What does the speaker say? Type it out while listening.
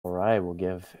All right, we'll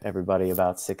give everybody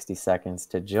about 60 seconds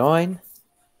to join.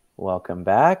 Welcome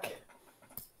back.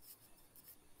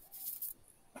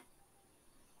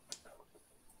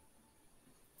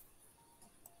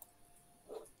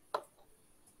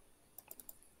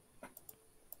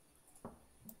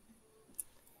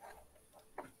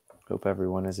 Hope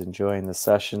everyone is enjoying the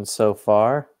session so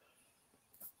far.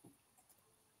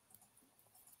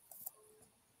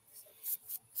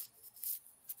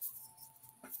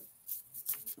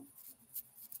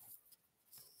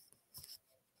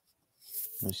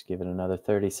 I'll just give it another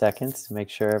 30 seconds to make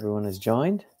sure everyone is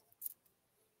joined.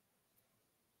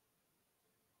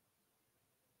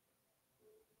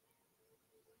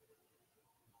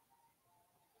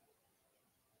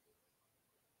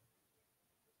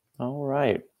 All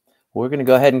right, we're going to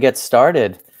go ahead and get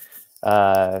started.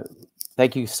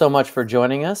 Thank you so much for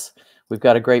joining us. We've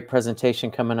got a great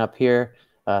presentation coming up here.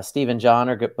 Steve and John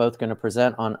are both going to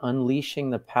present on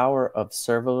unleashing the power of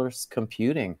serverless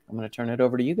computing. I'm going to turn it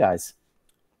over to you guys.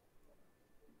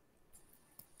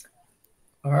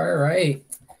 All right.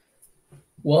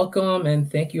 Welcome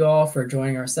and thank you all for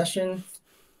joining our session.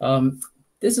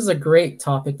 This is a great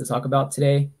topic to talk about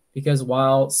today because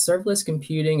while serverless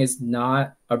computing is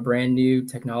not a brand new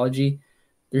technology,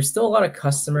 there's still a lot of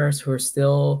customers who are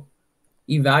still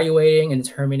evaluating and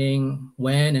determining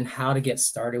when and how to get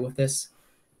started with this.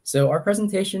 So our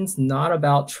presentation's not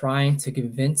about trying to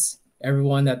convince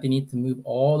everyone that they need to move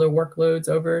all their workloads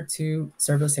over to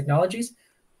serverless technologies,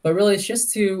 but really it's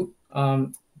just to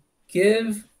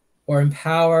give or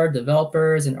empower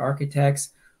developers and architects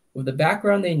with the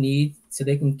background they need so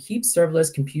they can keep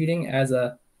serverless computing as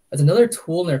another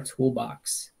tool in their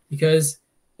toolbox. Because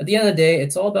at the end of the day,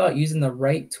 it's all about using the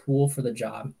right tool for the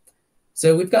job.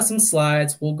 So we've got some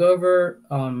slides. We'll go over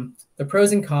the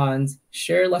pros and cons,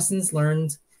 share lessons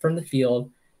learned from the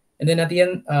field, and then at the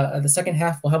end of the second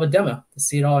half, we'll have a demo to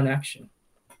see it all in action.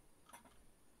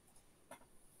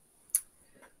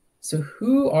 So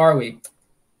who are we?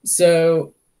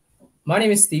 So my name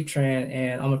is Steve Tran,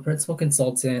 and I'm a principal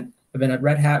consultant. I've been at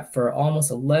Red Hat for almost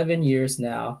 11 years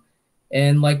now.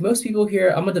 And like most people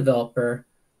here, I'm a developer.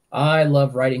 I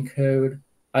love writing code.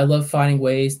 I love finding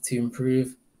ways to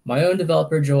improve my own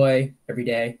developer joy every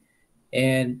day.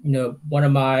 And, one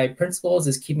of my principles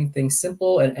is keeping things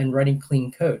simple and writing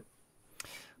clean code.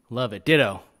 Love it.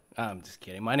 Ditto. I'm just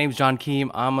kidding. My name's John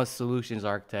Keem. I'm a solutions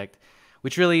architect,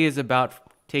 which really is about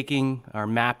taking or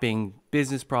mapping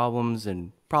business problems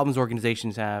and problems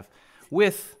organizations have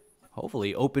with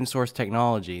hopefully open source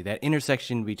technology. That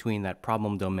intersection between that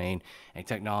problem domain and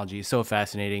technology is so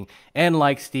fascinating. And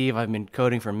like Steve, I've been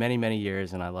coding for many, many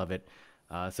years and I love it.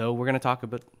 So we're going to talk a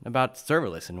bit about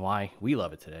serverless and why we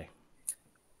love it today.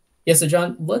 Yeah, so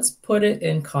John, let's put it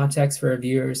in context for our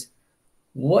viewers.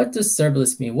 What does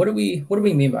serverless mean? What do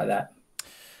we mean by that?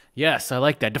 Yes, I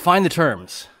like that. Define the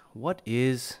terms. What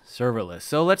is serverless?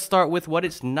 So let's start with what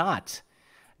it's not.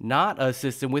 Not a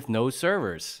system with no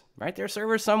servers, right? There are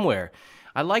servers somewhere.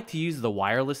 I like to use the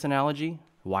wireless analogy,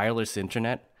 wireless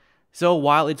internet. So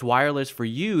while it's wireless for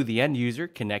you, the end user,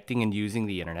 connecting and using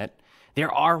the internet,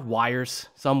 there are wires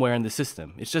somewhere in the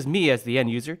system. It's just me as the end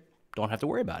user, don't have to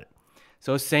worry about it.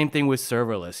 So same thing with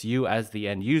serverless. You as the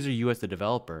end user, you as the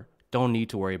developer, don't need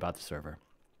to worry about the server.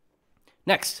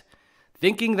 Next,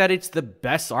 thinking that it's the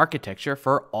best architecture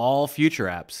for all future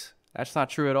apps. That's not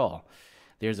true at all.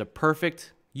 There's a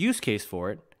perfect use case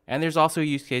for it, and there's also a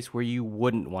use case where you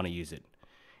wouldn't want to use it.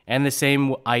 And the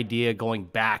same idea going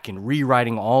back and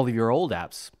rewriting all of your old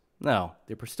apps. No,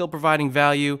 they're still providing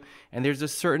value, and there's a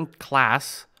certain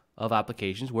class of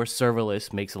applications where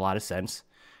serverless makes a lot of sense,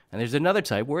 and there's another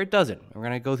type where it doesn't. We're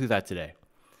going to go through that today.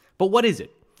 But what is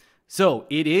it? So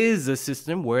it is a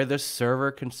system where the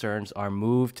server concerns are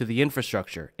moved to the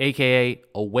infrastructure, aka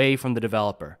away from the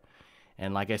developer.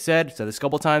 And like I said this a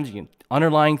couple times, you can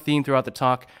underlying theme throughout the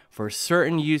talk. For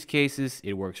certain use cases,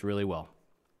 it works really well.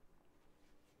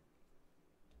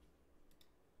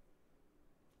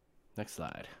 Next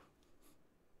slide.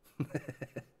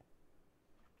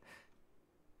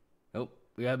 Oh,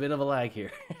 we got a bit of a lag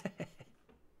here.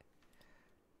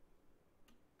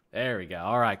 There we go.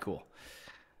 All right, cool.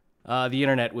 The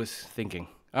internet was thinking.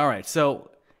 All right,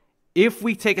 so if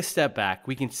we take a step back,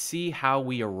 we can see how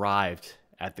we arrived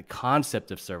at the concept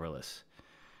of serverless.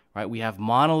 Right? We have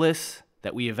monoliths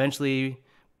that we eventually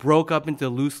broke up into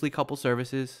loosely coupled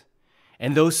services,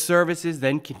 and those services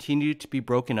then continued to be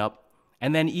broken up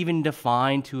and then even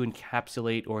defined to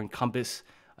encapsulate or encompass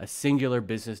a singular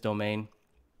business domain.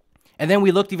 And then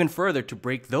we looked even further to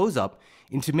break those up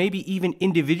into maybe even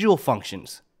individual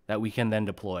functions that we can then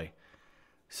deploy.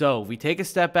 So if we take a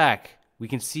step back, we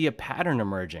can see a pattern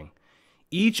emerging.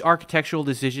 Each architectural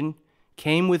decision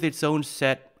came with its own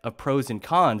set of pros and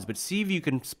cons, but see if you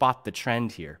can spot the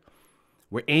trend here.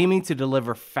 We're aiming to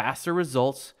deliver faster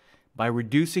results by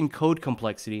reducing code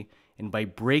complexity and by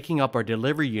breaking up our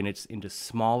delivery units into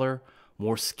smaller,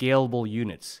 more scalable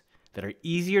units that are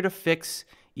easier to fix,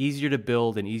 easier to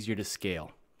build, and easier to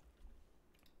scale.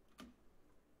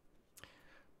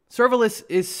 Serverless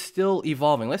is still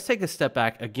evolving. Let's take a step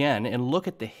back again and look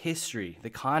at the history, the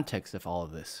context of all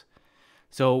of this.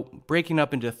 So breaking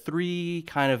up into three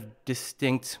kind of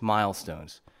distinct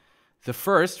milestones. The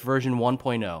first, version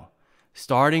 1.0,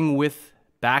 starting with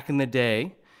back in the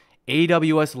day,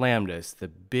 AWS Lambdas, the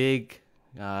big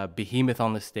behemoth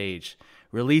on the stage,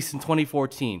 released in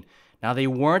 2014. Now, they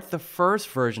weren't the first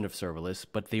version of serverless,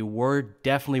 but they were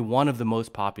definitely one of the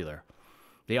most popular.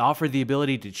 They offered the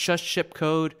ability to just ship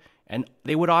code, and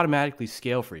they would automatically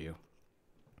scale for you.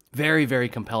 Very, very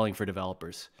compelling for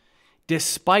developers,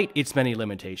 despite its many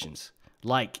limitations,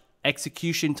 like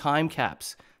execution time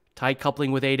caps, tight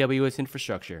coupling with AWS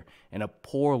infrastructure, and a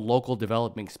poor local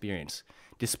development experience.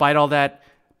 Despite all that,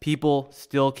 people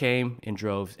still came in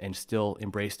droves and still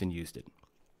embraced and used it.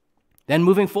 Then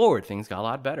moving forward, things got a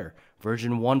lot better.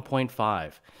 Version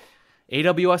 1.5.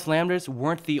 AWS Lambdas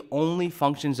weren't the only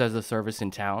functions as a service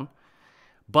in town,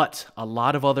 but a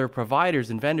lot of other providers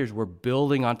and vendors were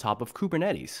building on top of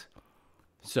Kubernetes.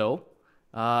 So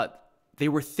they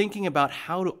were thinking about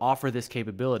how to offer this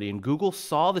capability, and Google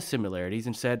saw the similarities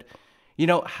and said, you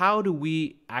know, how do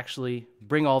we actually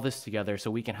bring all this together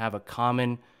so we can have a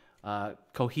common,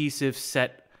 cohesive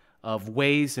set of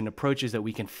ways and approaches that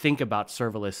we can think about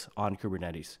serverless on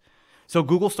Kubernetes? So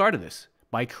Google started this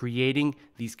by creating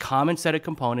these common set of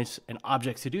components and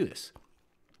objects to do this,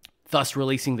 thus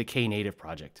releasing the Knative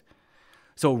project.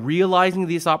 So realizing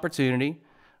this opportunity,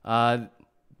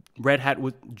 Red Hat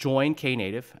would join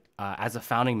Knative as a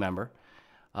founding member.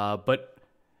 But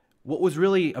what was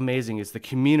really amazing is the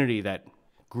community that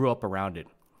grew up around it.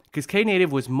 Because Knative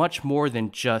was much more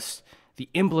than just the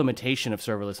implementation of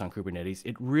serverless on Kubernetes.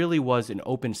 It really was an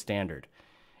open standard.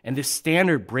 And this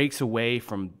standard breaks away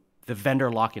from the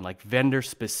vendor lock-in, like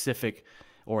vendor-specific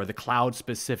or the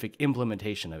cloud-specific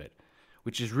implementation of it,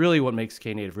 which is really what makes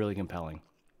Knative really compelling.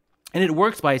 And it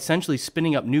works by essentially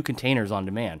spinning up new containers on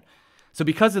demand. So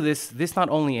because of this, this not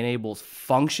only enables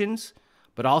functions,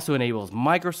 but also enables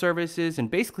microservices and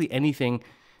basically anything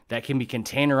that can be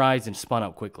containerized and spun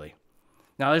up quickly.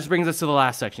 Now, this brings us to the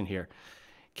last section here.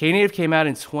 Knative came out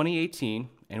in 2018,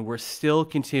 and we're still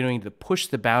continuing to push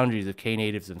the boundaries of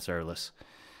Knatives and serverless.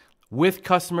 With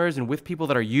customers and with people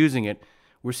that are using it,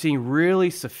 we're seeing really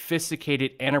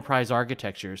sophisticated enterprise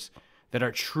architectures that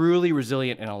are truly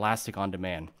resilient and elastic on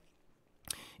demand.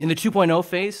 In the 2.0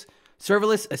 phase,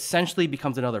 serverless essentially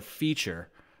becomes another feature,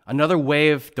 another way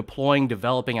of deploying,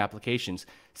 developing applications,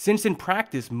 since in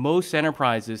practice, most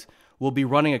enterprises will be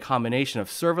running a combination of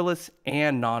serverless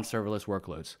and non-serverless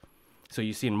workloads. So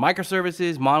you see in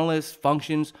microservices, monoliths,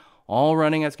 functions, all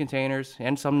running as containers,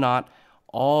 and some not,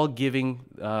 all giving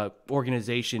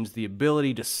organizations the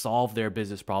ability to solve their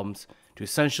business problems, to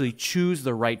essentially choose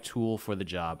the right tool for the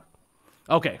job.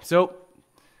 Okay, so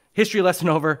history lesson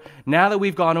over. Now that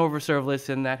we've gone over serverless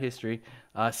and that history,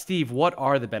 Steve, what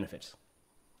are the benefits?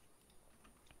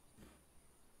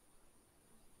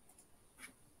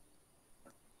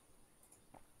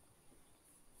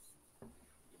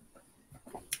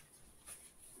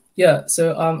 Yeah,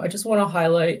 so I just want to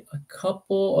highlight a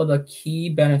couple of the key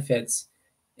benefits,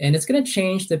 and it's going to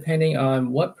change depending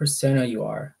on what persona you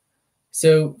are.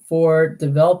 So for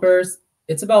developers,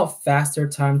 it's about faster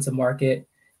time to market.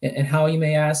 And how, you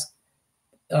may ask?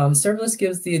 Serverless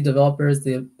gives the developers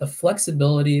the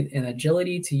flexibility and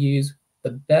agility to use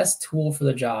the best tool for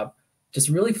the job, just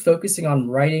really focusing on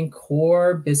writing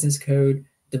core business code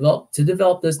to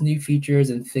develop those new features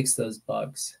and fix those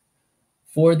bugs.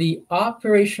 For the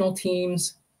operational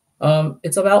teams,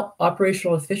 it's about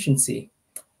operational efficiency.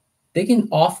 They can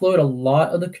offload a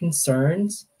lot of the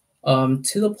concerns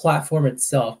to the platform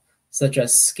itself, such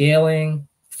as scaling,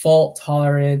 fault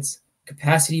tolerance,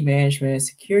 capacity management,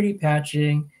 security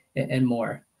patching, and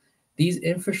more. These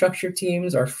infrastructure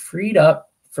teams are freed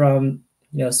up from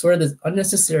sort of this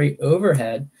unnecessary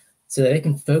overhead so that they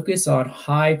can focus on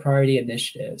high priority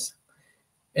initiatives.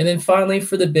 And then finally,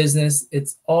 for the business,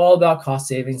 it's all about cost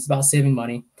savings. It's about saving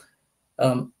money.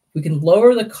 We can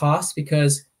lower the cost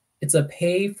because it's a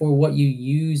pay for what you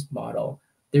use model.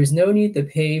 There's no need to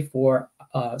pay for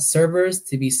servers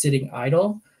to be sitting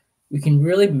idle. We can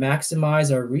really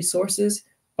maximize our resources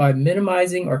by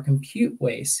minimizing our compute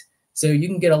waste. So you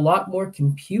can get a lot more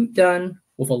compute done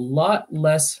with a lot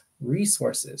less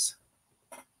resources.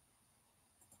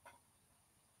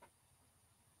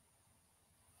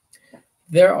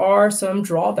 There are some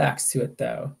drawbacks to it,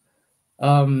 though.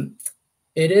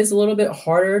 It is a little bit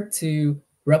harder to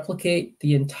replicate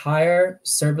the entire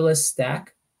serverless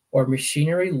stack or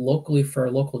machinery locally for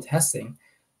local testing.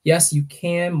 Yes, you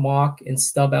can mock and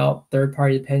stub out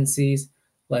third-party dependencies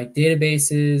like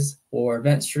databases or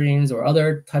event streams or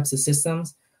other types of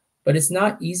systems, but it's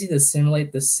not easy to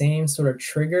simulate the same sort of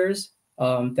triggers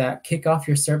that kick off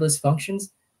your serverless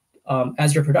functions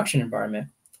as your production environment.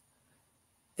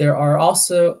 There are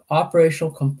also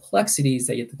operational complexities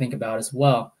that you have to think about as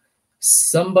well.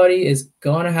 Somebody is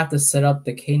going to have to set up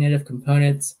the Knative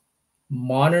components,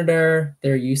 monitor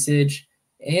their usage,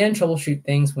 and troubleshoot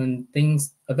things when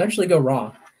things eventually go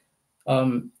wrong.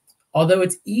 Although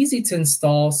it's easy to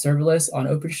install serverless on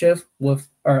OpenShift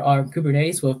or on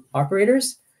Kubernetes with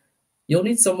operators, you'll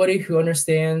need somebody who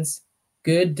understands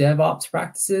good DevOps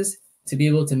practices to be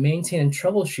able to maintain and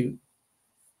troubleshoot.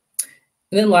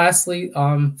 And then lastly,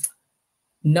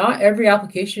 not every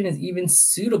application is even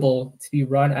suitable to be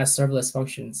run as serverless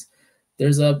functions.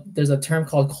 There's a term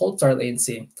called cold start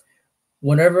latency.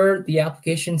 Whenever the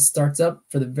application starts up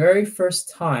for the very first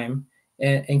time,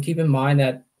 and keep in mind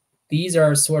that these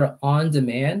are sort of on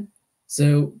demand,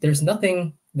 so there's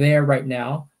nothing there right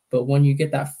now, but when you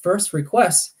get that first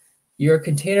request, your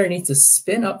container needs to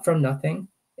spin up from nothing,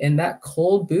 and that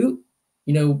cold boot,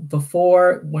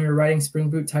 before when you're writing Spring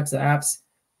Boot types of apps,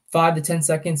 5 to 10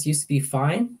 seconds used to be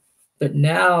fine, but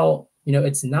now,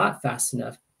 it's not fast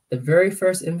enough. The very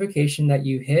first invocation that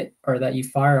you hit or that you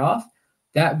fire off,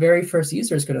 that very first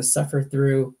user is going to suffer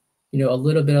through, a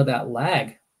little bit of that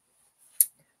lag.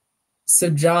 So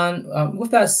John,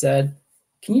 with that said,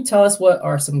 can you tell us what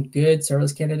are some good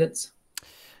serverless candidates?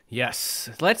 Yes,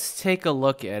 let's take a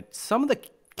look at some of the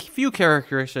few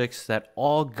characteristics that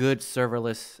all good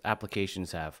serverless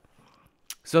applications have.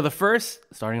 So the first,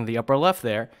 starting in the upper left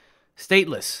there,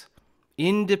 stateless.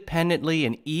 Independently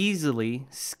and easily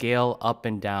scale up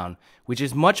and down, which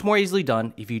is much more easily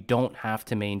done if you don't have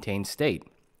to maintain state.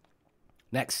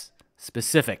 Next,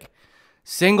 specific.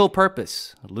 Single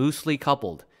purpose, loosely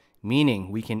coupled,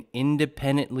 meaning we can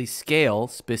independently scale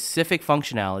specific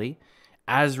functionality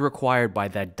as required by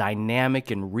the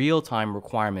dynamic and real-time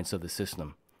requirements of the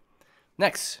system.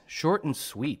 Next, short and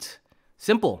sweet.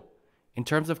 Simple in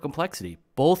terms of complexity,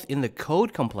 both in the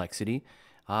code complexity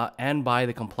and by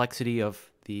the complexity of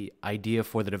the idea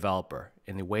for the developer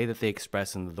in the way that they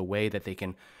express and the way that they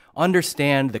can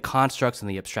understand the constructs and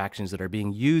the abstractions that are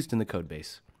being used in the code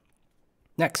base.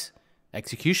 Next,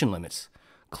 execution limits.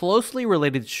 Closely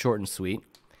related to short and sweet,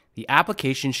 the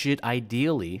application should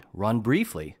ideally run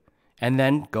briefly and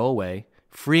then go away,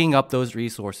 freeing up those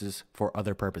resources for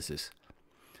other purposes.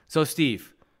 So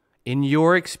Steve, in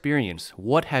your experience,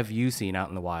 what have you seen out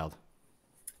in the wild?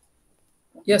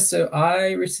 Yes, so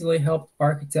I recently helped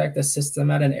architect a system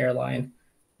at an airline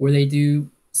where they do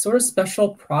sort of special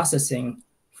processing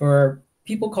for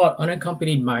people called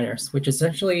unaccompanied minors, which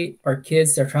essentially are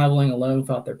kids that are traveling alone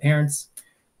without their parents.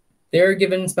 They're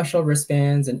given special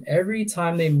wristbands, and every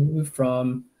time they move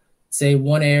from, say,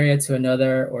 one area to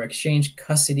another or exchange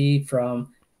custody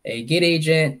from a gate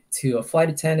agent to a flight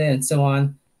attendant and so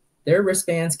on, their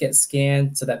wristbands get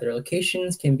scanned so that their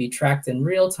locations can be tracked in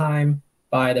real time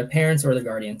by their parents or their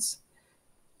guardians.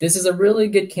 This is a really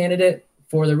good candidate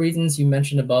for the reasons you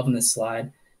mentioned above in this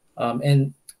slide.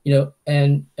 And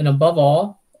above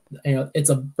all, it's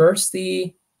a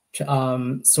bursty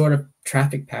sort of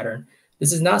traffic pattern.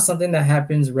 This is not something that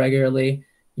happens regularly.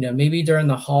 Maybe during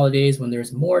the holidays when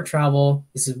there's more travel,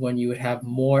 this is when you would have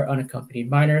more unaccompanied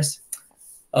minors.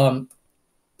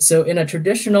 So in a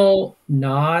traditional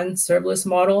non-serverless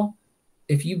model,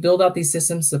 if you build out these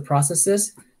systems to process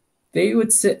this, they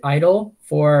would sit idle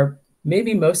for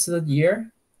maybe most of the year.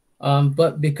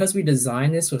 But because we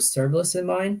designed this with serverless in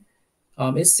mind,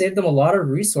 it saved them a lot of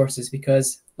resources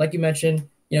because, like you mentioned,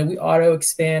 we auto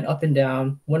expand up and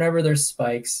down whenever there's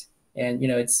spikes, and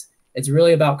it's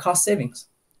really about cost savings.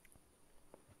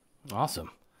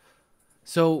 Awesome.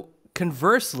 So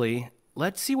conversely,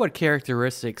 let's see what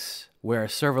characteristics where a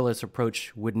serverless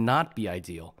approach would not be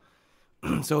ideal.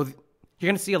 So you're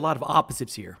going to see a lot of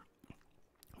opposites here.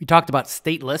 We talked about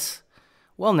stateless.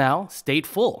 Well, now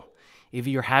stateful. If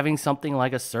you're having something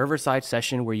like a server-side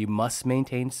session where you must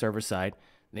maintain server-side,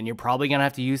 then you're probably going to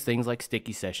have to use things like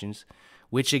sticky sessions,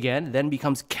 which again then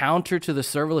becomes counter to the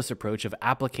serverless approach of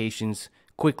applications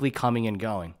quickly coming and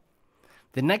going.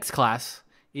 The next class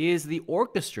is the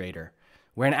orchestrator,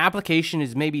 where an application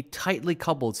is maybe tightly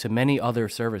coupled to many other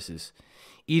services.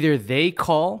 Either they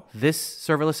call this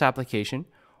serverless application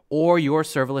or your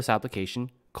serverless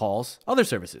application calls other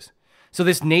services. So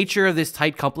this nature of this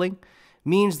tight coupling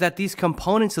means that these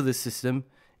components of the system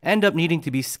end up needing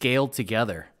to be scaled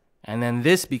together. And then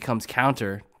this becomes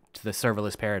counter to the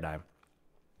serverless paradigm.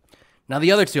 Now,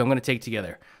 the other two I'm going to take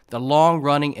together, the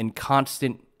long-running and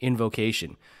constant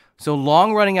invocation. So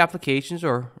long-running applications,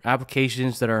 or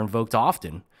applications that are invoked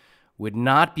often, would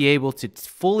not be able to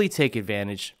fully take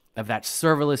advantage of that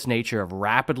serverless nature of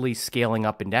rapidly scaling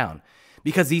up and down,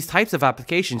 because these types of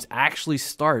applications actually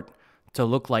start to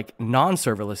look like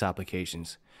non-serverless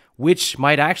applications, which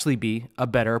might actually be a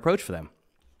better approach for them.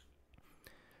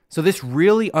 So this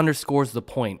really underscores the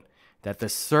point that the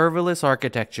serverless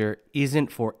architecture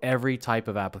isn't for every type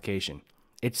of application.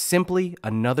 It's simply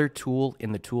another tool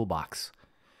in the toolbox.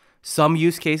 Some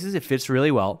use cases it fits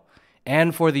really well,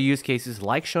 and for the use cases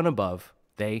like shown above,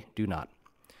 they do not.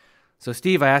 So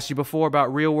Steve, I asked you before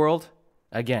about real world.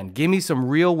 Again, give me some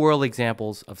real world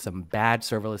examples of some bad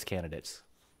serverless candidates.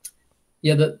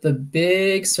 Yeah, the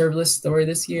big serverless story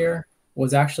this year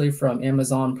was actually from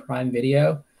Amazon Prime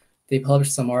Video. They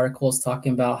published some articles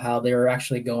talking about how they were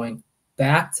actually going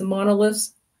back to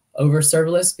monoliths over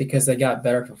serverless because they got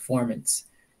better performance.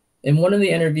 In one of the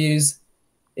interviews,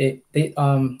 they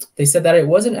said that it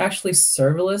wasn't actually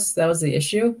serverless that was the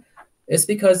issue. It's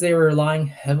because they were relying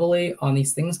heavily on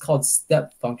these things called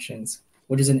step functions,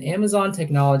 which is an Amazon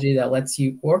technology that lets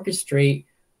you orchestrate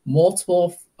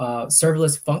multiple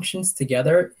serverless functions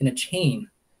together in a chain.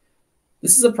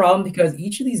 This is a problem because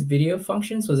each of these video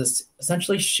functions was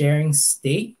essentially sharing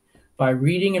state by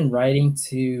reading and writing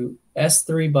to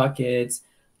S3 buckets.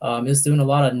 It was doing a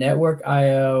lot of network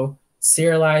I/O,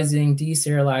 serializing,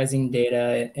 deserializing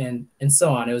data, and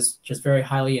so on. It was just very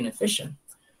highly inefficient.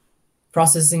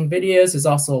 Processing videos is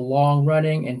also long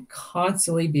running and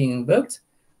constantly being invoked.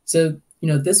 So,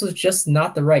 this was just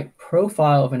not the right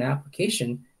profile of an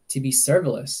application to be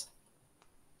serverless.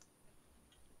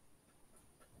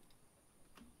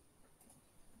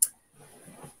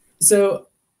 So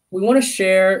we want to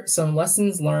share some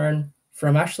lessons learned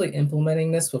from actually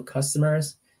implementing this with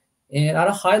customers. And at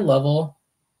a high level,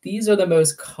 these are the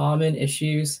most common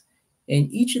issues. In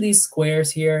each of these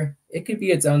squares here, it could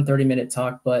be its own 30-minute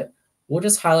talk, but we'll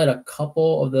just highlight a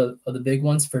couple of the big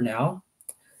ones for now.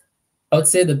 I would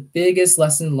say the biggest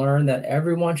lesson learned that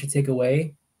everyone should take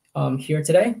away here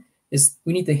today is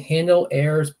we need to handle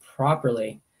errors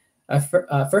properly.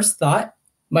 First thought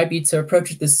might be to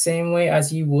approach it the same way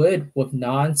as you would with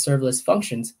non-serverless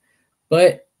functions,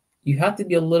 but you have to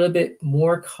be a little bit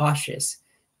more cautious.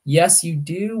 Yes, you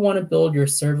do want to build your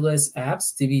serverless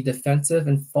apps to be defensive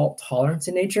and fault tolerant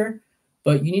in nature,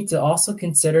 but you need to also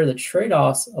consider the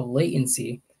trade-offs of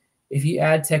latency. If you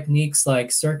add techniques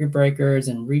like circuit breakers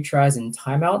and retries and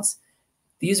timeouts,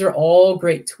 these are all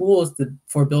great tools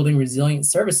for building resilient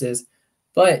services,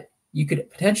 but you could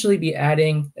potentially be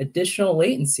adding additional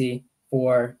latency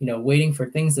for waiting for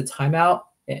things to time out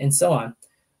and so on.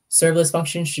 Serverless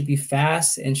functions should be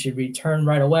fast and should return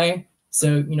right away.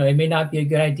 So it may not be a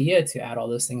good idea to add all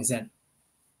those things in.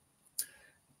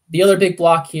 The other big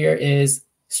block here is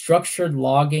structured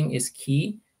logging is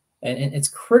key. And it's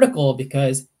critical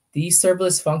because these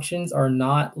serverless functions are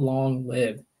not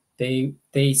long-lived.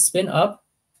 They spin up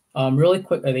really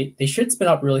quick. They should spin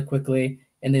up really quickly,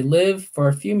 and they live for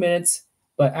a few minutes.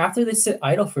 But after they sit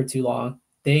idle for too long,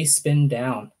 they spin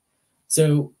down.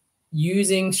 So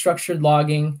using structured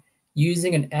logging,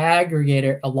 using an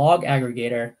aggregator, a log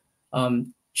aggregator,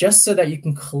 just so that you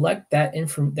can collect that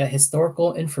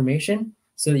historical information,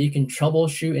 so that you can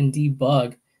troubleshoot and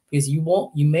debug, because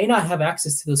you may not have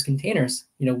access to those containers,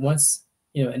 once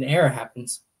an error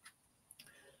happens.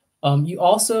 You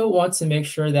also want to make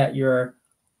sure that you're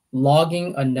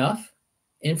logging enough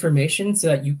information so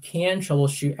that you can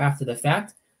troubleshoot after the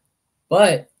fact,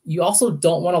 but you also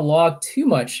don't want to log too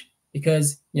much,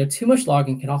 because too much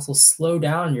logging can also slow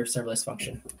down your serverless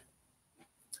function.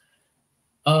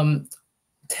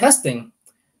 Testing,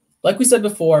 like we said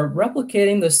before,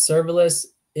 replicating the serverless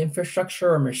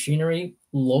infrastructure or machinery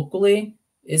locally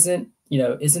isn't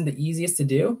the easiest to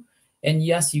do. And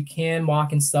yes, you can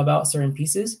mock and stub out certain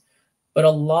pieces, but a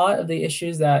lot of the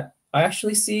issues that I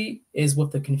actually see is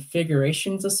with the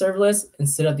configurations of serverless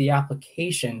instead of the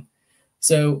application.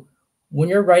 So when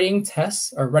you're writing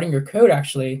tests or writing your code,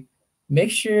 actually,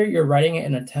 make sure you're writing it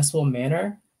in a testable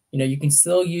manner. You can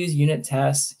still use unit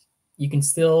tests. You can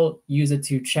still use it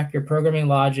to check your programming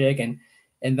logic, and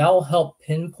that will help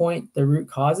pinpoint the root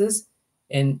causes.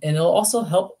 And it'll also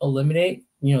help eliminate,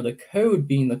 the code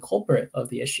being the culprit of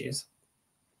the issues.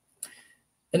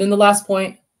 And then the last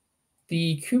point,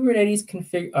 the Kubernetes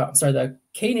the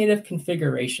Knative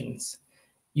configurations.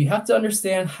 You have to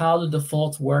understand how the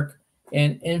defaults work.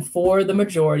 And for the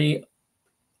majority,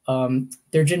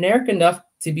 they're generic enough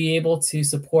to be able to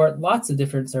support lots of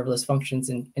different serverless functions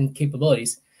and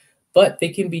capabilities, but they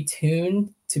can be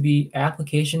tuned to be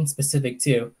application specific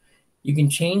too. You can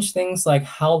change things like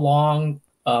how long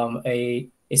a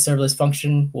serverless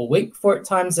function will wait before it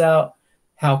times out,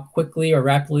 how quickly or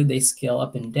rapidly they scale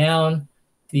up and down,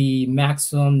 the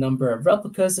maximum number of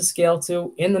replicas to scale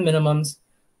to, and the minimums,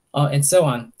 and so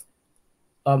on.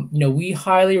 We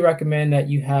highly recommend that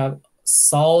you have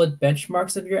solid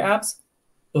benchmarks of your apps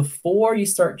before you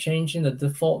start changing the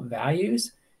default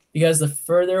values, because the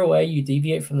further away you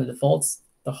deviate from the defaults,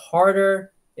 the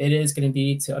harder it is going to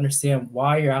be to understand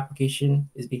why your application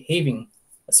is behaving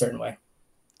a certain way.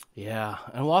 Yeah,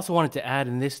 and we also wanted to add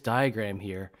in this diagram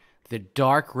here, the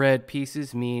dark red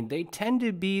pieces mean they tend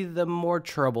to be the more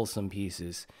troublesome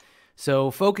pieces.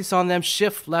 So focus on them,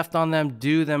 shift left on them,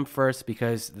 do them first,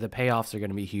 because the payoffs are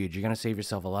going to be huge. You're going to save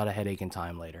yourself a lot of headache and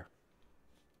time later.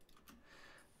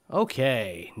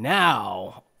 Okay,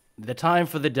 now the time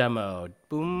for the demo.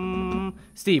 Boom.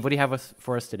 Steve, what do you have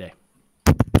for us today?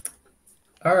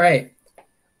 All right.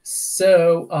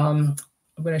 So I'm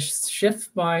going to shift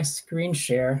my screen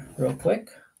share real quick.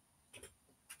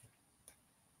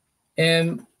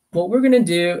 And what we're going to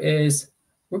do is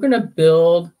we're going to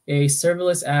build a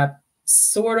serverless app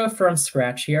sort of from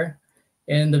scratch here.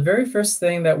 And the very first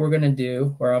thing that we're going to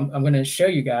do, or I'm going to show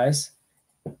you guys,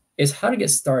 is how to get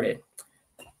started.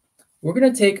 We're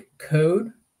going to take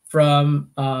code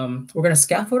from, we're going to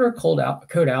scaffold our code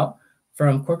out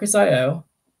from Quarkus.io.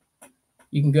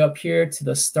 You can go up here to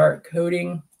the Start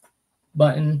Coding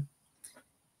button.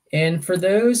 And for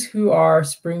those who are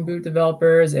Spring Boot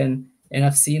developers and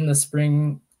have seen the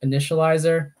Spring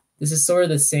initializer, this is sort of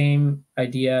the same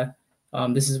idea.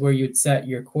 This is where you'd set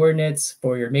your coordinates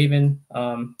for your Maven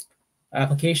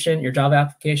application, your Java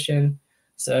application.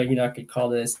 So, I could call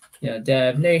this,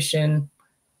 DevNation.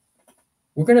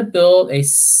 We're going to build a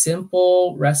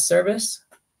simple REST service.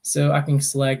 So I can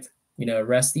select,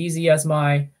 REST Easy as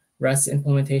my REST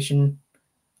implementation.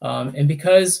 And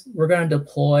because we're going to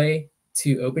deploy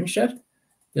to OpenShift,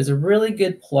 there's a really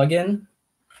good plugin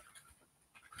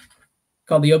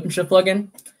called the OpenShift plugin.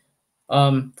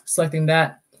 Selecting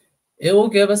that, it will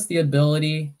give us the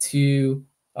ability to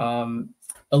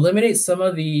eliminate some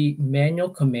of the manual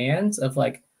commands of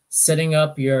like setting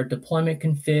up your deployment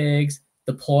configs,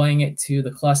 deploying it to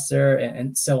the cluster,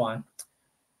 and so on.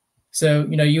 So,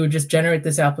 you would just generate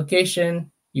this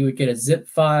application, you would get a zip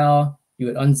file, you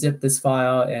would unzip this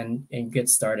file and get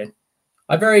started.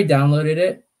 I've already downloaded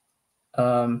it.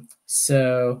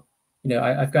 So,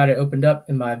 I've got it opened up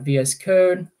in my VS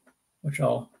Code, which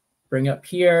I'll bring up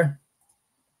here.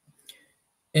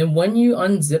 And when you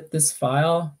unzip this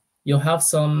file, you'll have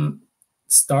some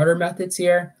starter methods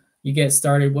here. You get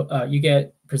started, you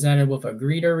get presented with a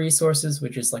greeter resources,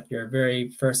 which is like your very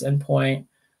first endpoint.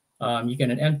 You get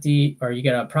an empty, or you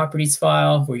get a properties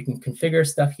file where you can configure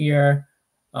stuff here.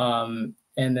 And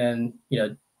then,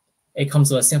 it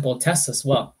comes with a simple test as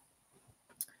well.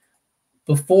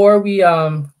 Before we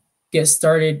get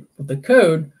started with the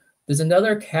code, there's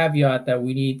another caveat that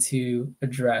we need to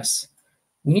address.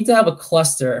 We need to have a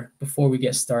cluster before we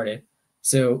get started.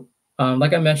 So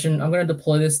like I mentioned, I'm going to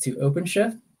deploy this to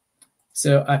OpenShift.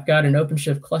 So I've got an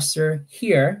OpenShift cluster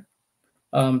here.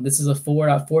 This is a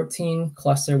 4.14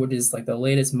 cluster, which is like the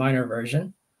latest minor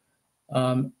version.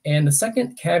 And the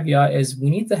second caveat is we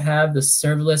need to have the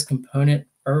serverless component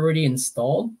already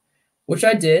installed, which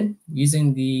I did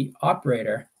using the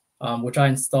operator, which I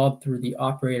installed through the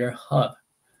operator hub.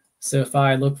 So if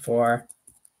I look for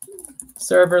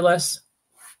serverless,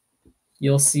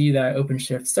 you'll see that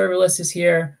OpenShift serverless is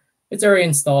here. It's already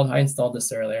installed. I installed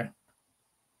this earlier.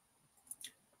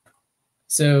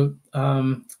 So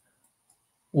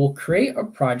we'll create a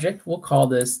project. We'll call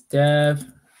this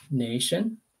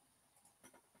DevNation.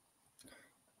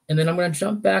 And then I'm going to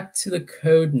jump back to the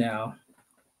code now.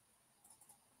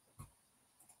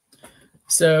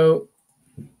 So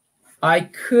I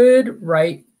could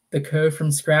write the code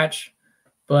from scratch,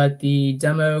 but the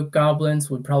demo goblins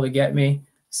would probably get me.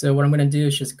 So what I'm going to do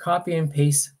is just copy and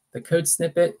paste the code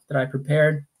snippet that I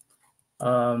prepared.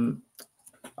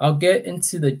 I'll get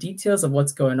into the details of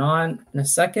what's going on in a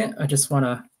second. I just want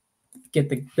to get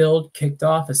the build kicked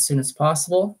off as soon as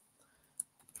possible.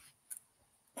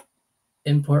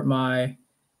 Import my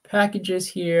packages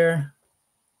here.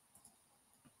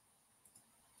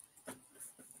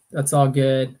 That's all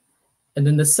good. And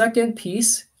then the second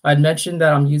piece, I'd mentioned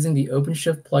that I'm using the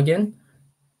OpenShift plugin.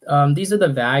 These are the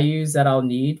values that I'll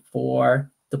need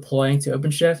for deploying to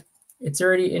OpenShift. It's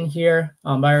already in here.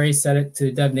 I already set it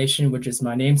to DevNation, which is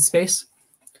my namespace.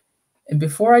 And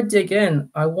before I dig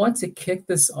in, I want to kick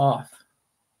this off.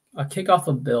 I'll kick off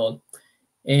a build.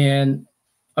 And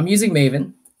I'm using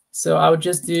Maven. So I would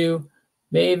just do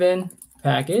Maven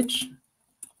package.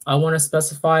 I want to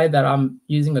specify that I'm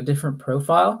using a different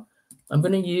profile. I'm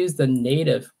going to use the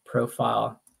native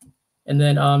profile. And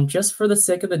then just for the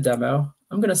sake of the demo,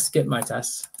 I'm going to skip my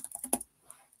tests.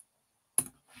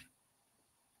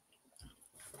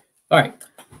 All right.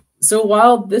 So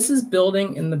while this is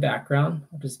building in the background,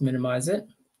 I'll just minimize it.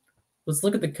 Let's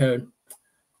look at the code.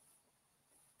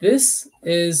 This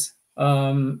is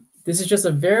just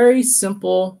a very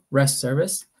simple REST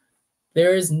service.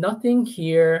 There is nothing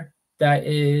here that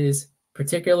is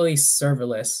particularly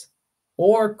serverless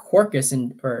or Quarkus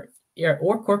or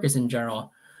Quarkus in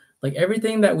general. Like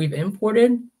everything that we've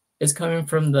imported is coming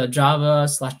from the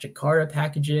Java/Jakarta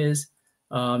packages.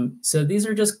 So these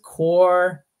are just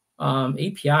core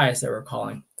APIs that we're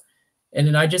calling. And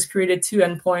then I just created 2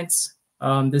 endpoints.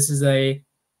 This is a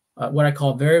what I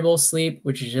call variable sleep,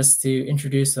 which is just to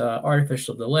introduce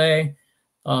artificial delay.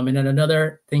 And then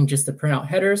another thing just to print out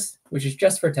headers, which is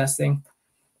just for testing.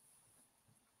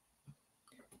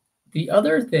 The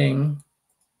other thing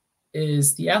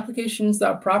is the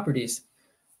applications.properties.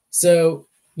 So,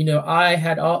 I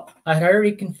had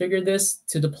already configured this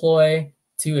to deploy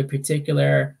to a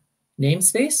particular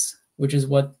namespace, which is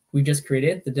what we just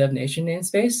created, the DevNation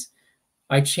namespace.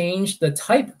 I changed the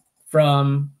type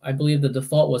from, I believe the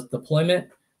default was deployment.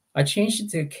 I changed it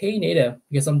to Knative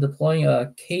because I'm deploying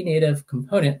a Knative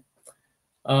component.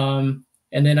 And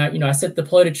then I set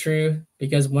deploy to true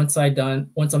because once I'm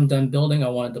done building, I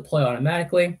want to deploy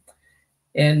automatically.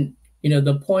 And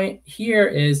the point here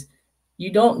is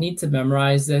you don't need to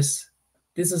memorize this.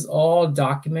 This is all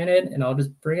documented, and I'll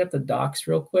just bring up the docs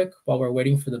real quick while we're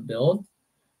waiting for the build.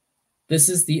 This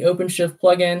is the OpenShift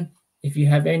plugin. If you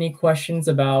have any questions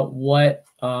about what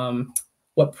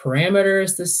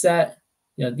parameters to set,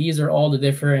 these are all the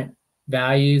different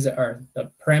values or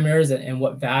the parameters and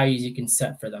what values you can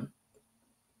set for them.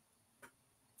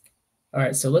 All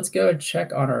right, so let's go and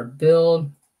check on our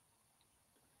build.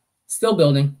 Still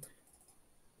building.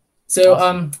 So,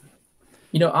 awesome.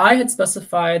 I had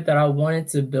specified that I wanted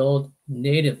to build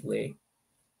natively.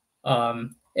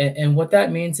 And what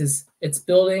that means is it's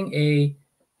building a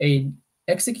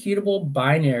executable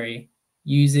binary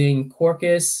using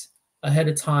Quarkus ahead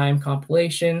of time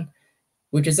compilation,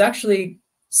 which is actually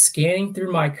scanning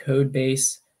through my code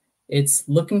base. It's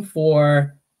looking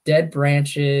for dead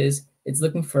branches. It's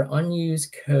looking for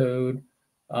unused code.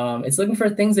 It's looking for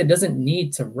things it doesn't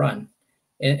need to run.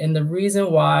 And the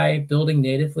reason why building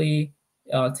natively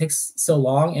takes so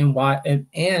long and why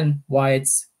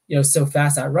it's so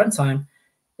fast at runtime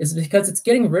is because it's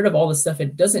getting rid of all the stuff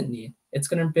it doesn't need. It's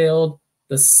going to build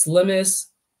the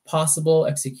slimmest possible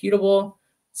executable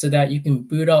so that you can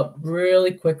boot up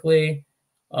really quickly.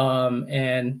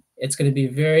 And it's going to be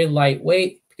very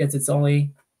lightweight because it's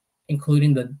only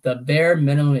including the bare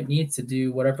minimum it needs to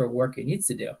do whatever work it needs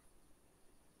to do.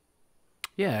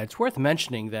 Yeah, it's worth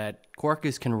mentioning that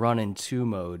Quarkus can run in 2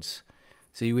 modes.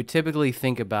 So you would typically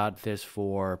think about this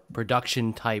for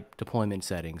production type deployment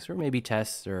settings, or maybe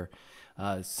tests or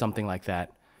something like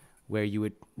that, where you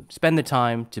would spend the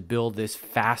time to build this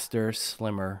faster,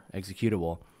 slimmer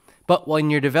executable. But when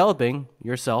you're developing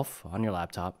yourself on your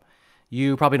laptop,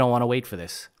 you probably don't want to wait for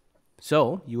this.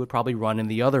 So you would probably run in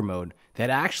the other mode that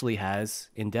actually has,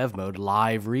 in dev mode,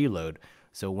 live reload.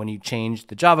 So when you change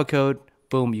the Java code,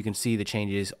 boom, you can see the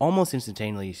changes almost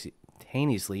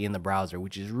instantaneously in the browser,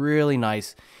 which is really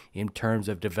nice in terms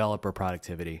of developer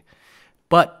productivity.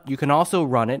 But you can also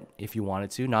run it if you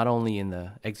wanted to, not only in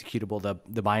the executable,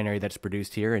 the binary that's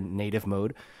produced here in native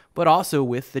mode, but also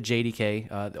with the JDK,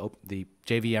 the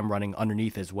JVM running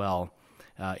underneath as well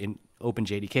in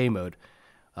OpenJDK mode,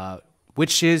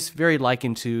 which is very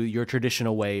likened to your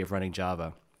traditional way of running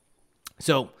Java.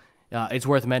 So it's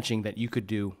worth mentioning that you could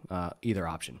do either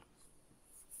option.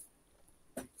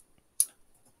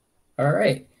 All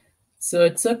right. So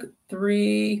it took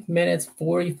 3 minutes,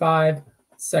 45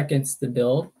 seconds to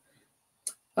build.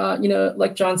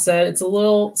 Like John said, it's a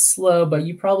little slow, but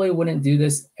you probably wouldn't do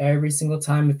this every single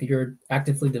time if you're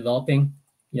actively developing.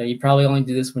 You probably only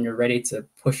do this when you're ready to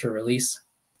push a release.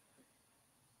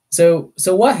 So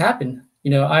what happened?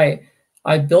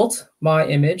 I built my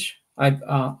image. I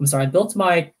built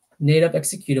my native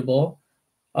executable.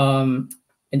 An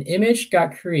image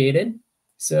got created.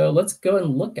 So let's go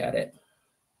and look at it.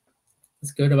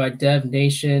 Let's go to my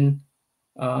DevNation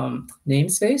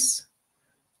namespace.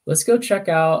 Let's go check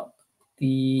out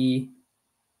the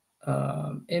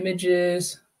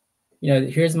images.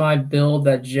 Here's my build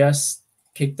that just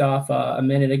kicked off a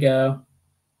minute ago,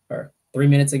 or 3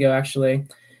 minutes ago, actually.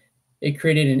 It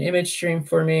created an image stream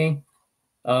for me.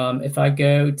 If I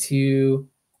go to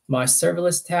my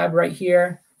serverless tab right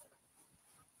here,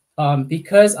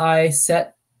 because I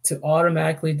set to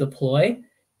automatically deploy,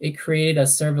 it created a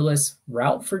serverless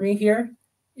route for me here.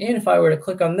 And if I were to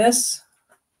click on this,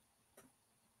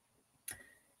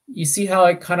 you see how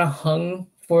it kind of hung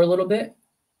for a little bit.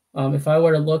 If I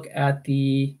were to look at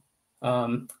the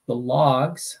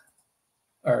logs,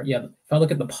 or yeah, if I look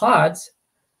at the pods,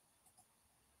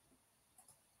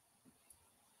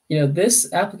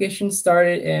 this application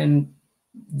started in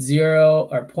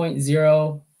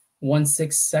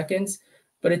 0.016 seconds,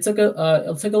 but it took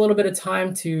a little bit of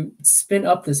time to spin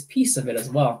up this piece of it as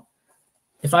well.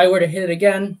 If I were to hit it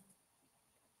again,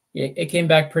 it came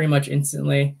back pretty much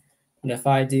instantly. And if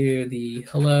I do the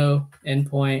hello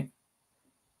endpoint,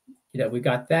 we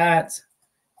got that.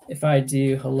 If I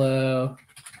do hello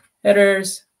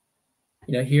headers,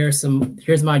 here's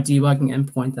my debugging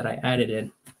endpoint that I added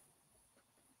in.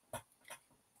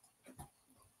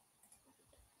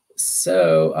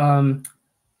 So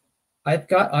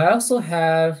I also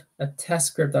have a test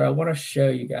script that I want to show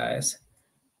you guys.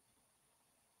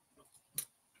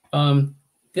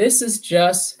 This is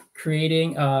just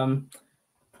creating a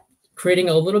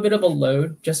little bit of a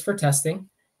load just for testing.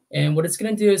 And what it's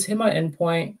going to do is hit my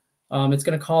endpoint. It's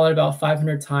going to call it about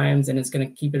 500 times, and it's going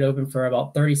to keep it open for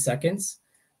about 30 seconds.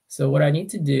 So what I need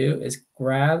to do is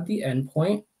grab the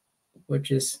endpoint,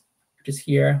 which is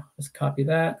here. Let's copy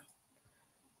that.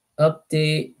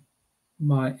 Update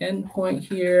my endpoint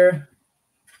here.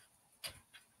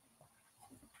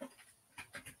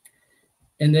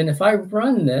 And then if I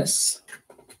run this,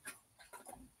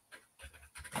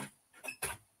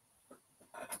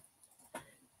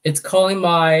 it's calling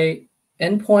my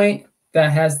endpoint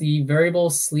that has the variable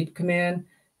sleep command.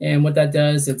 And what that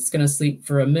does, it's going to sleep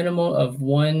for a minimum of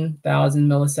 1,000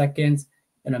 milliseconds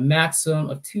and a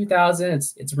maximum of 2,000.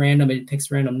 It's random. It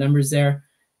picks random numbers there.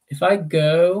 If I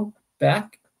go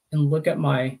back and look at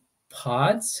my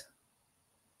pods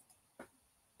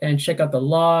and check out the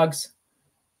logs,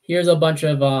 here's a bunch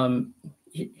of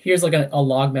here's like a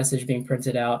log message being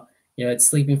printed out. It's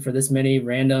sleeping for this many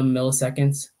random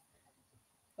milliseconds.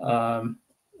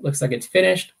 Looks like it's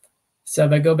finished. So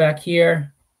if I go back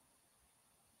here,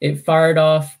 it fired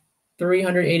off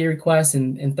 380 requests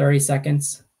in 30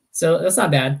 seconds. So that's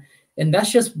not bad. And that's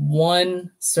just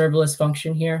one serverless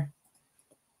function here.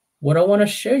 What I want to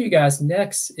show you guys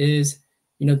next is,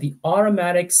 the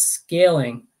automatic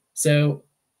scaling. So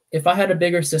if I had a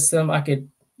bigger system, I could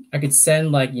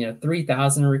send like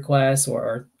 3,000 requests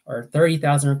or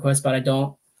 30,000 requests, but I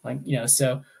don't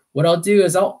So what I'll do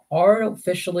is I'll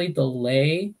artificially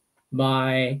delay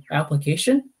my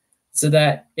application so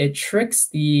that it tricks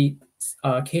the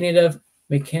Knative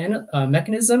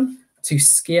mechanism to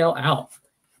scale out.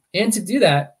 And to do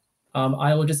that,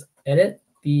 I will just edit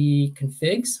the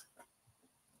configs.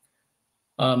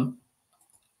 I'll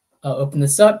open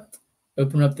this up,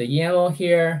 open up the YAML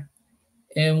here.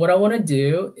 And what I want to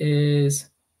do is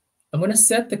I'm going to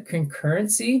set the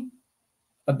concurrency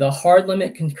of the hard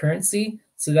limit concurrency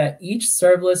so that each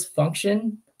serverless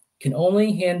function can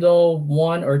only handle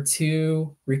 1 or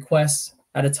 2 requests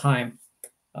at a time.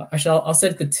 Actually, I'll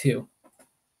set it to 2.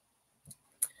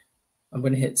 I'm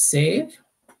going to hit save.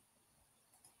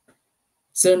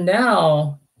 So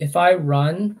now if I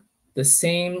run the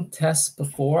same test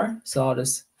before, so I'll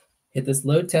just hit this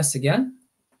load test again.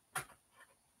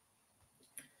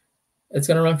 It's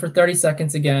going to run for 30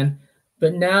 seconds again.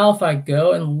 But now if I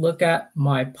go and look at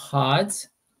my pods,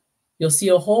 you'll see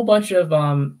a whole bunch of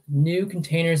new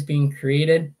containers being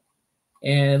created.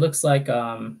 And it looks like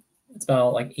it's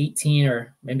about like 18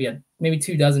 or maybe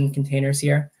 2 dozen containers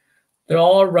here. They're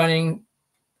all running.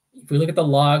 If we look at the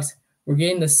logs, we're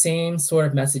getting the same sort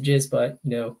of messages, but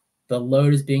the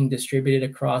load is being distributed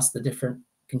across the different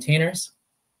containers.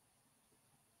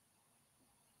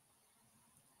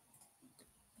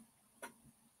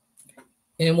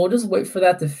 And we'll just wait for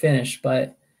that to finish.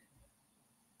 But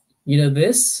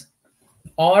this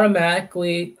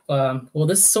automatically,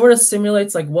 this sort of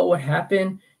simulates like what would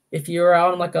happen if you were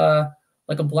out on like a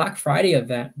Black Friday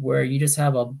event where you just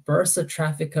have a burst of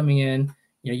traffic coming in.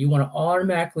 You want to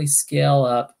automatically scale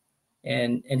up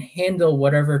and handle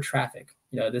whatever traffic.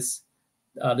 This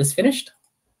finished.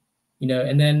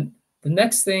 And then the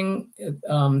next thing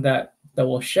that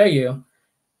we'll show you,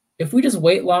 if we just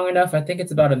wait long enough, I think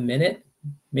it's about a minute,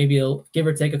 maybe it'll give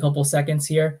or take a couple seconds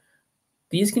here.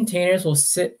 These containers will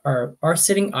are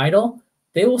sitting idle.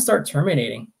 They will start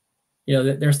terminating.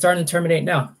 They're starting to terminate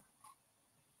now.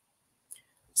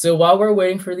 So while we're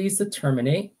waiting for these to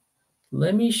terminate,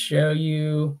 let me show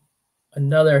you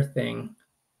another thing.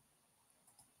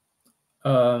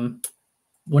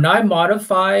 When I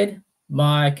modified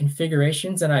my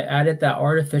configurations and I added that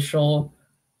artificial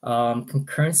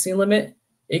concurrency limit,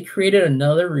 it created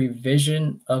another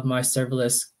revision of my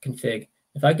serverless config.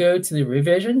 If I go to the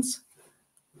revisions,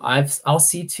 I'll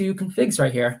see two configs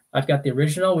right here. I've got the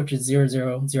original, which is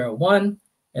 0001,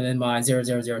 and then my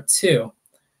 0002.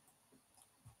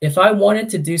 If I wanted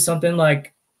to do something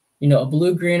like, a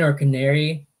blue-green or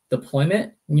canary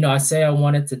deployment, I say I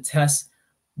wanted to test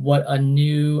what a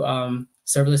new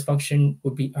serverless function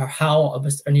would be, or how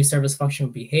a new serverless function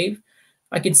would behave,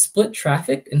 I can split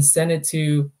traffic and send it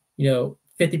to,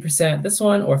 50% this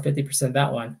one or 50%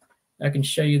 that one. I can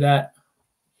show you that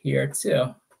here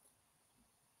too.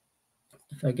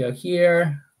 If I go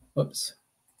here, whoops.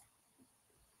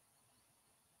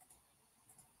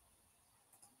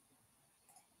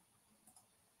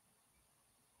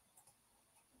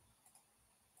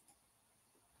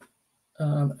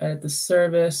 Edit the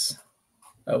service.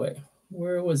 Oh wait,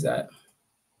 where was that?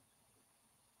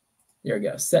 There we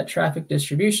go. Set traffic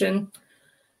distribution.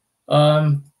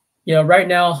 Right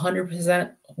now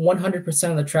 100%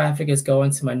 of the traffic is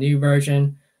going to my new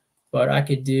version, but I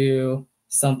could do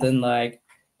something like,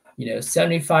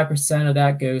 75% of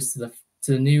that goes to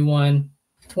the new one,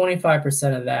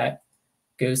 25% of that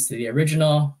goes to the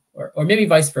original, or maybe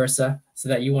vice versa, so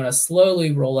that you want to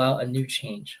slowly roll out a new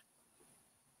change.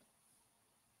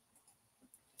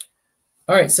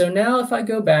 All right, so now if I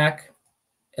go back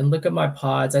and look at my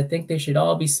pods, I think they should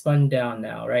all be spun down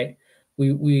now, right?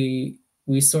 We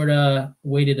sort of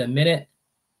waited a minute.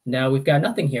 Now we've got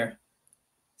nothing here.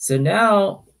 So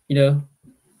now,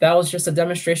 that was just a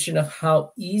demonstration of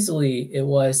how easily it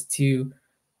was to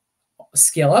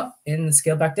scale up and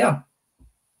scale back down.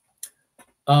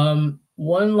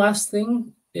 One last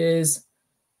thing is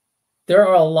there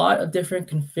are a lot of different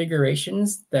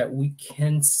configurations that we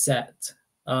can set.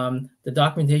 The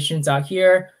documentation's out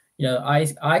here. I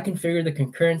configure the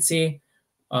concurrency.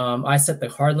 I set the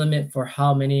hard limit for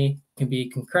how many can be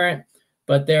concurrent,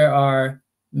 but there are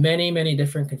many, many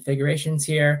different configurations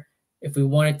here. If we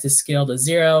wanted to scale to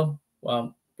 0,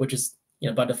 which is,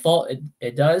 by default,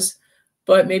 it does,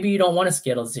 but maybe you don't want to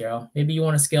scale to 0. Maybe you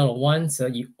want to scale to 1, so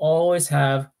you always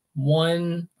have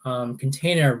one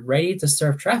container ready to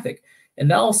serve traffic. And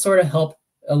that will sort of help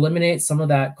eliminate some of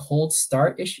that cold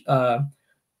start issue,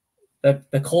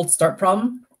 the cold start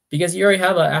problem, because you already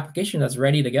have an application that's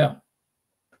ready to go.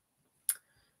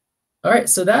 All right,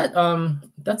 so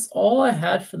that's all I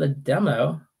had for the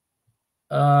demo.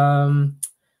 John,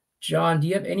 do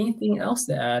you have anything else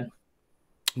to add?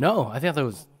 No, I think that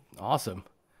was awesome.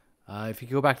 If you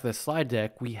go back to the slide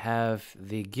deck, we have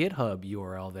the GitHub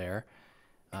URL there.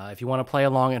 If you want to play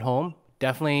along at home,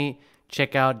 definitely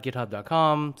check out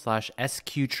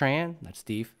github.com/sqtran, that's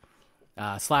Steve,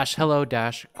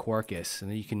 /hello-quarkus.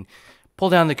 And then you can pull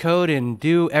down the code and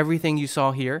do everything you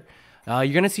saw here.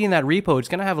 You're going to see in that repo, it's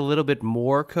going to have a little bit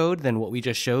more code than what we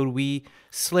just showed. We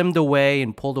slimmed away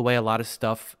and pulled away a lot of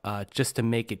stuff just to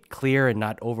make it clear and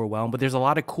not overwhelm. But there's a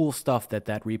lot of cool stuff that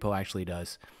repo actually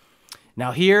does.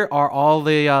 Now, here are all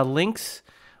the links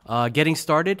getting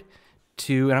started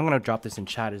to, and I'm going to drop this in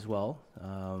chat as well.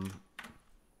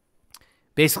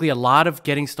 Basically, a lot of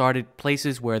getting started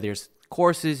places where there's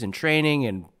courses and training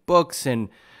and books and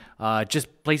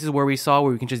just places where we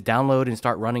can just download and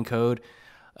start running code.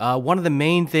 One of the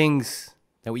main things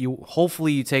that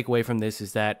hopefully you take away from this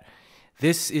is that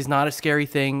this is not a scary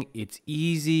thing. It's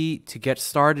easy to get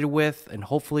started with, and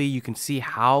hopefully you can see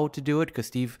how to do it because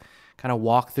Steve kind of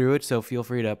walked through it. So feel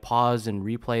free to pause and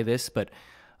replay this, but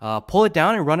pull it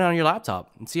down and run it on your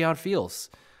laptop and see how it feels.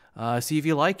 See if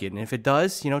you like it. And if it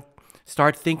does,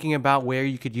 start thinking about where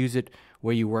you could use it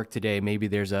where you work today. Maybe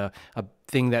there's a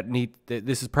thing that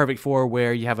this is perfect for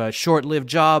where you have a short-lived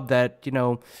job that,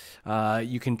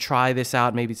 you can try this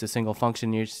out. Maybe it's a single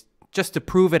function. Just to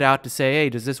prove it out to say, hey,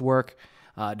 does this work?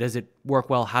 Does it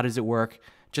work well? How does it work?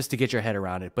 Just to get your head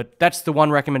around it. But that's the one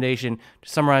recommendation to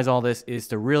summarize all this is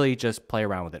to really just play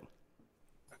around with it.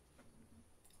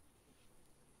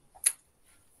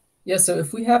 Yeah, so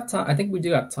if we have time, I think we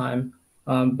do have time,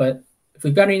 but if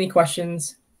we've got any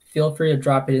questions, feel free to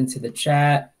drop it into the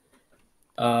chat,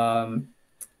 or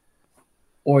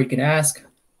you can ask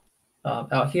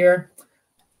out here.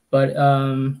 But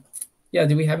yeah,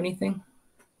 do we have anything?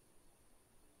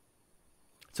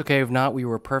 It's okay if not. We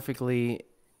were perfectly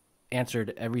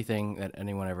answered everything that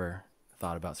anyone ever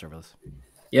thought about serverless.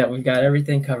 Yeah, we've got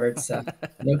everything covered, so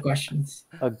no questions.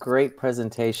 A great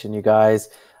presentation, you guys.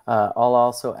 I'll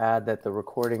also add that the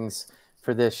recordings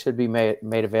for this should be made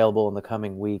available in the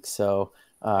coming weeks. So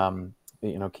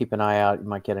keep an eye out. You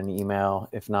might get an email.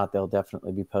 If not, they'll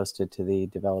definitely be posted to the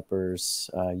developers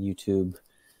YouTube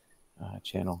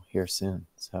channel here soon.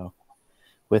 So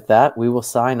with that, we will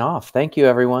sign off. Thank you,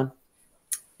 everyone.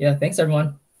 Yeah, thanks,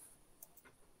 everyone.